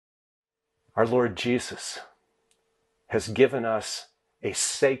Our Lord Jesus has given us a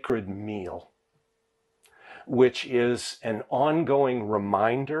sacred meal, which is an ongoing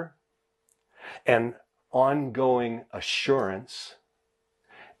reminder, an ongoing assurance,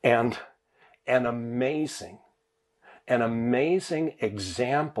 and an amazing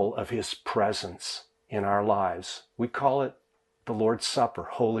example of his presence in our lives. We call it the Lord's Supper,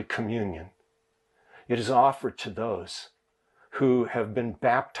 Holy Communion. It is offered to those who have been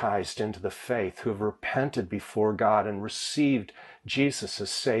baptized into the faith, who have repented before God and received Jesus as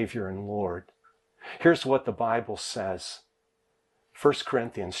Savior and Lord. Here's what the Bible says. 1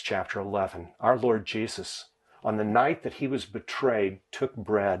 Corinthians chapter 11, our Lord Jesus, on the night that he was betrayed, took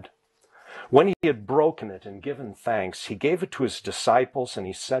bread. When he had broken it and given thanks, he gave it to his disciples, and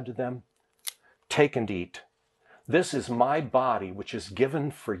he said to them, "Take and eat. This is my body, which is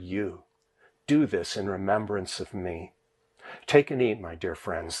given for you. Do this in remembrance of me." Take and eat, my dear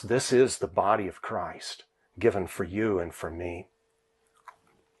friends. This is the body of Christ, given for you and for me.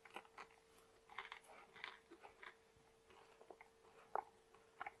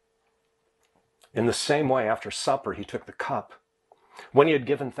 In the same way, after supper, he took the cup. When he had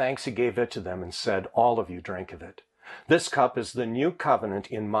given thanks, he gave it to them and said, "All of you drink of it. This cup is the new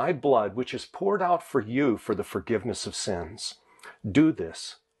covenant in my blood, which is poured out for you for the forgiveness of sins. Do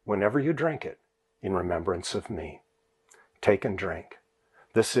this whenever you drink it in remembrance of me." Take and drink.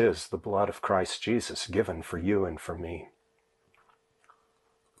 This is the blood of Christ Jesus, given for you and for me.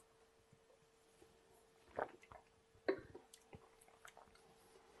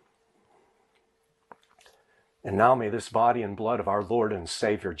 And now may this body and blood of our Lord and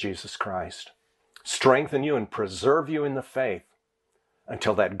Savior Jesus Christ strengthen you and preserve you in the faith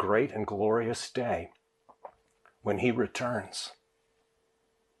until that great and glorious day when he returns.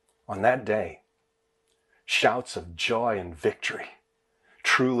 On that day, shouts of joy and victory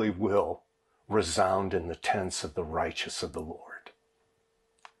truly will resound in the tents of the righteous of the Lord.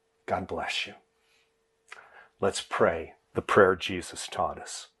 God bless you. Let's pray the prayer Jesus taught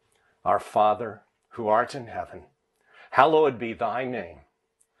us. Our Father, who art in heaven, hallowed be thy name.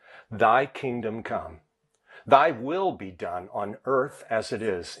 Thy kingdom come. Thy will be done on earth as it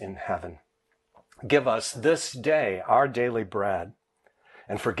is in heaven. Give us this day our daily bread,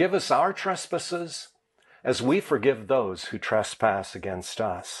 and forgive us our trespasses as we forgive those who trespass against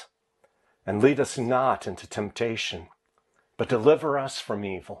us. And lead us not into temptation, but deliver us from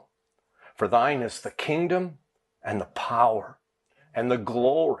evil. For thine is the kingdom and the power and the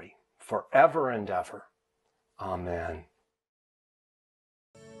glory forever and ever. Amen.